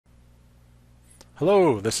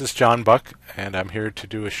Hello, this is John Buck, and I'm here to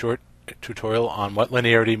do a short tutorial on what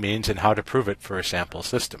linearity means and how to prove it for a sample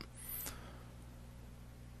system.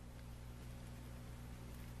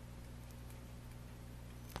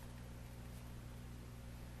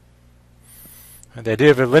 And the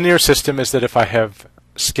idea of a linear system is that if I have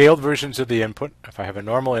scaled versions of the input, if I have a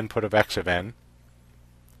normal input of x of n,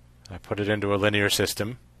 I put it into a linear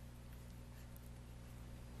system,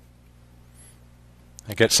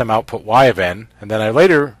 I get some output y of n, and then I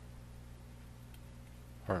later,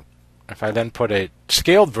 or if I then put a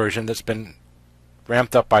scaled version that's been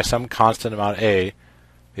ramped up by some constant amount a,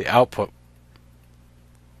 the output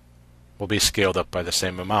will be scaled up by the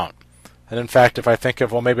same amount. And in fact, if I think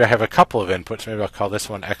of, well, maybe I have a couple of inputs, maybe I'll call this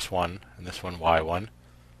one x1 and this one y1.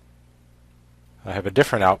 I have a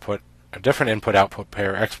different output, a different input-output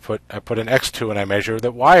pair, I put in x2 and I measure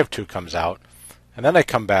that y of 2 comes out, and then I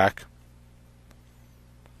come back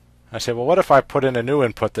I say, well, what if I put in a new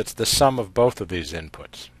input that's the sum of both of these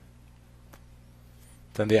inputs?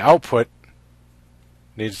 Then the output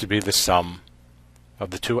needs to be the sum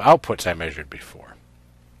of the two outputs I measured before.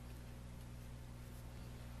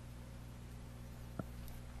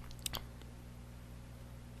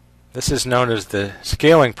 This is known as the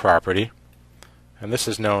scaling property, and this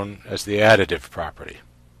is known as the additive property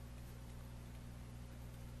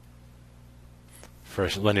for a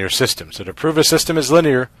linear system. So to prove a system is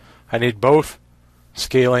linear, I need both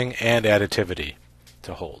scaling and additivity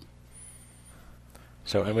to hold.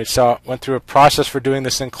 So, and we went through a process for doing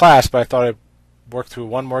this in class, but I thought I'd work through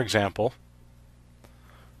one more example.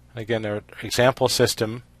 And again, our example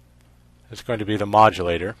system is going to be the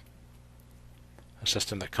modulator, a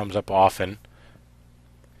system that comes up often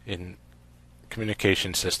in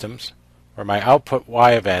communication systems, where my output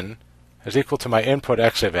y of n is equal to my input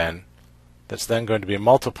x of n, that's then going to be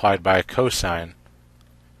multiplied by a cosine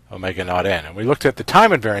omega naught n. And we looked at the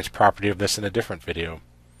time invariance property of this in a different video.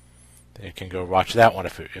 You can go watch that one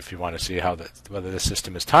if you want to see how whether the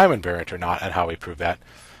system is time invariant or not and how we prove that.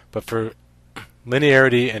 But for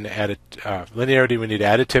linearity and linearity, we need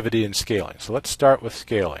additivity and scaling. So let's start with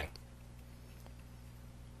scaling.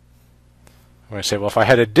 I'm going to say, well, if I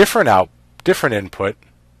had a different input,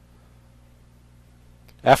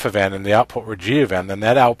 f of n, and the output were g of n, then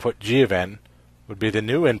that output g of n would be the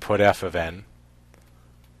new input f of n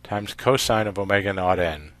times cosine of omega naught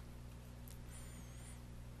n.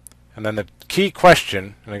 And then the key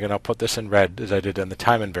question, and again I'll put this in red as I did in the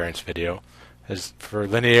time invariance video, is for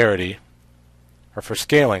linearity, or for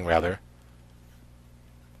scaling rather,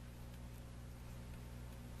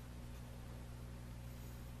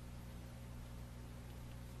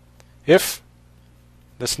 if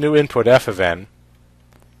this new input f of n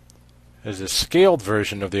is a scaled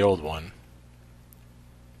version of the old one,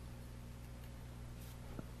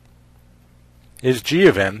 is g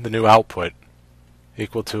of n, the new output,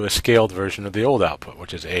 equal to a scaled version of the old output,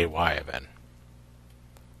 which is a y of n?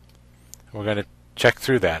 We're going to check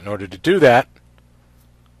through that. In order to do that,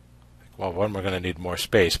 well, one, we're going to need more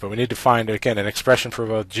space, but we need to find, again, an expression for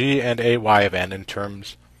both g and a y of n in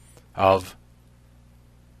terms of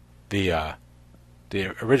the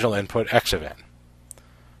original input x of n.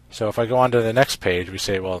 So if I go on to the next page, we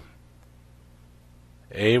say, well,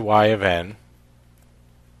 a y of n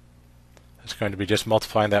is going to be just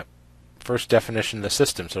multiplying that first definition of the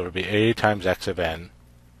system. So it would be a times x of n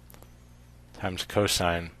times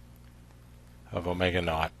cosine of omega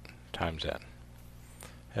naught times n.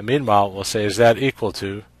 And meanwhile, we'll say, is that equal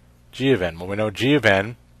to g of n? Well, we know g of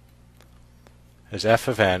n is f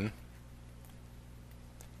of n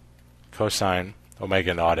cosine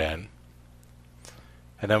omega naught n.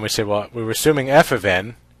 And then we say, well, we were assuming f of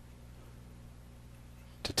n,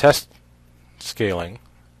 to test scaling,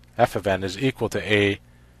 f of n is equal to a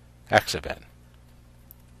x of n.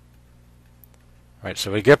 Right,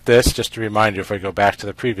 so we get this, just to remind you, if I go back to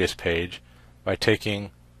the previous page, by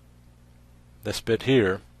taking this bit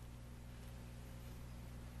here,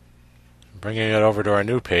 bringing it over to our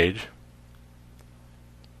new page,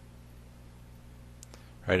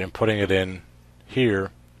 right, and putting it in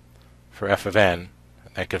here for f of n,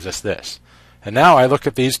 and that gives us this. And now I look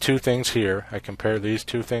at these two things here, I compare these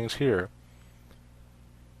two things here,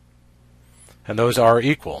 and those are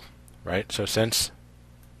equal, right? So since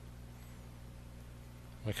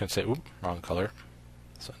we can say, oop, wrong color.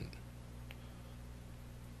 So,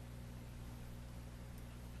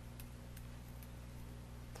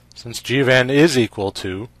 since g of n is equal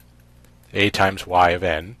to a times y of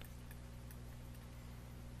n,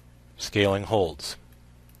 scaling holds.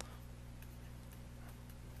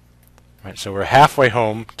 Right, so we're halfway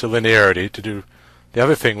home to linearity. To do the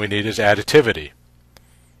other thing we need is additivity.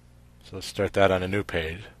 So let's start that on a new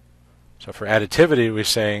page. So for additivity, we're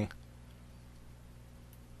saying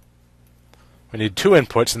we need two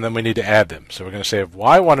inputs and then we need to add them. So we're going to say if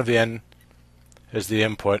y1 of the n is the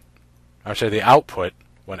input, I'm sorry, the output,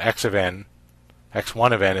 when x of n,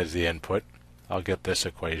 x1 of n is the input, I'll get this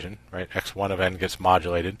equation, right? x1 of n gets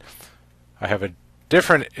modulated. I have a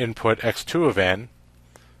different input, x2 of n.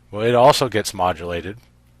 Well, it also gets modulated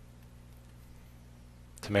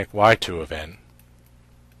to make y2 of n.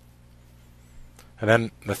 And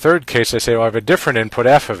then in the third case, I say, well, I have a different input,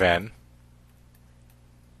 f of n.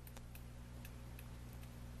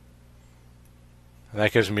 And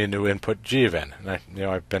that gives me a new input, g of n. And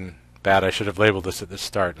I've been bad. I should have labeled this at the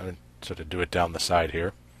start. I'm going to sort of do it down the side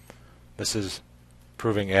here. This is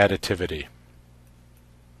proving additivity.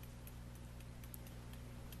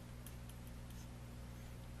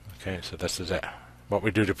 Okay, so this is what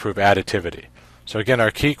we do to prove additivity. So again,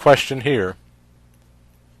 our key question here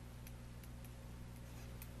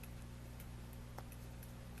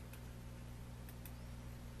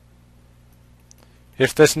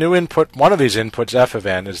if this new input, one of these inputs, f of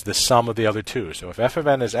n, is the sum of the other two. So if f of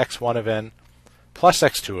n is x1 of n plus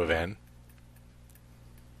x2 of n,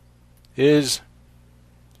 is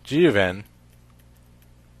g of n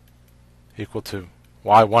equal to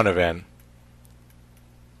y1 of n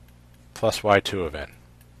plus y2 of n.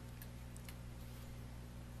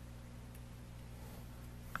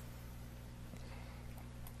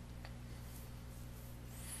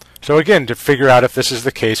 So again, to figure out if this is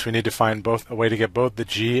the case, we need to find a way to get both the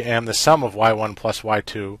g and the sum of y1 plus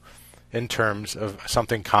y2 in terms of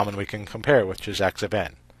something common we can compare, which is x of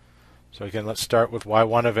n. So again, let's start with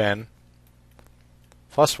y1 of n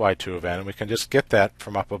plus y2 of n, and we can just get that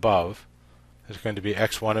from up above. It's going to be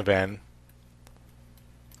x1 of n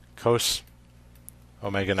cos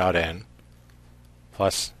omega naught n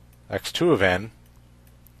plus x2 of n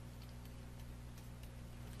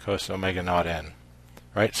cos omega naught n.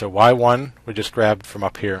 Right, so y1 we just grabbed from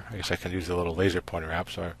up here. I guess I can use the little laser pointer app.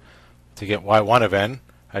 So to get y1 of n,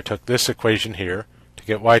 I took this equation here. To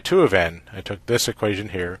get y2 of n, I took this equation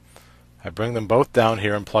here. I bring them both down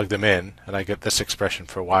here and plug them in, and I get this expression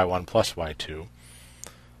for y1 plus y2.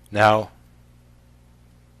 Now,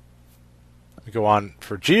 we go on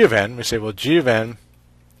for g of n. We say, well, g of n,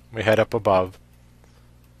 we had up above,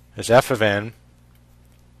 is f of n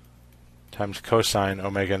times cosine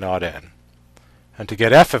omega naught n. And to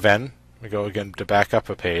get f of n, we go again to back up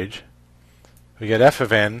a page. We get f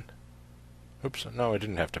of n. Oops, no, I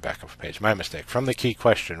didn't have to back up a page. My mistake. From the key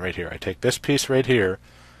question right here, I take this piece right here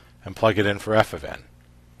and plug it in for f of n.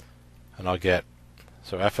 And I'll get,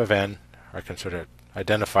 so f of n, I can sort of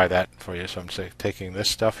identify that for you. So I'm taking this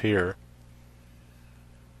stuff here,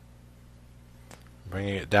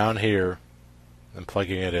 bringing it down here, and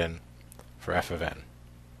plugging it in for f of n.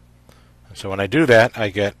 And so when I do that, I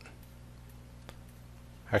get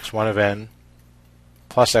x1 of n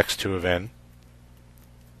plus x2 of n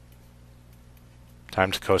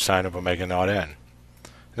times cosine of omega naught n.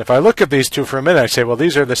 And if I look at these two for a minute, I say, well,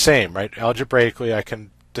 these are the same, right? Algebraically, I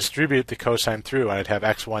can distribute the cosine through, and I'd have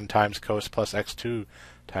x1 times cos plus x2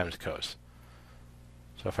 times cos.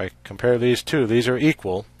 So if I compare these two, these are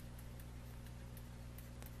equal.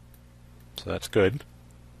 So that's good.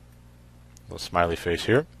 Little smiley face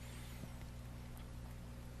here.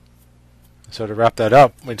 So to wrap that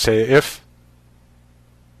up, we'd say if,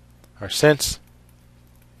 or since,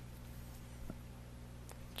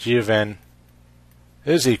 g of n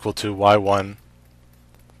is equal to y1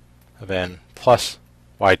 of n plus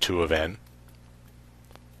y2 of n,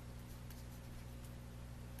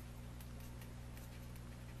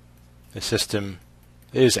 the system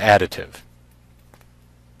is additive.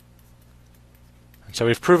 And so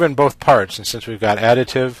we've proven both parts, and since we've got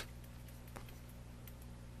additive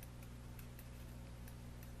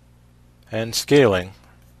and scaling,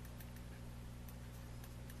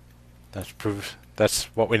 that's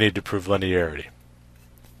what we need to prove linearity.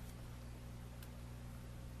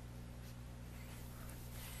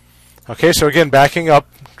 Okay, so again, backing up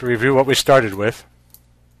to review what we started with.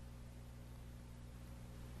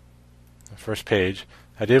 The first page.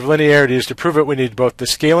 The idea of linearity is to prove it we need both the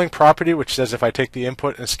scaling property, which says if I take the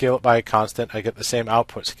input and scale it by a constant, I get the same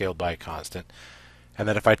output scaled by a constant. And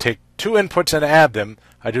then if I take two inputs and add them,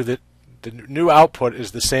 I do the new output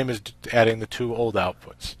is the same as adding the two old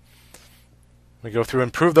outputs. We go through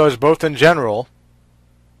and prove those both in general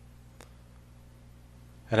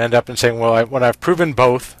and end up in saying, well, when I've proven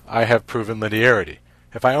both, I have proven linearity.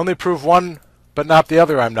 If I only prove one but not the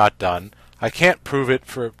other, I'm not done. I can't prove it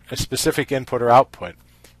for a specific input or output,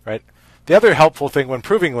 right? The other helpful thing when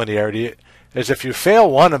proving linearity is if you fail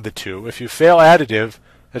one of the two, if you fail additive,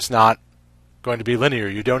 it's not going to be linear.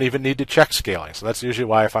 You don't even need to check scaling. So that's usually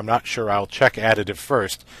why if I'm not sure, I'll check additive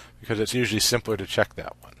first, because it's usually simpler to check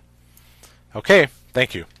that one. Okay,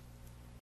 thank you.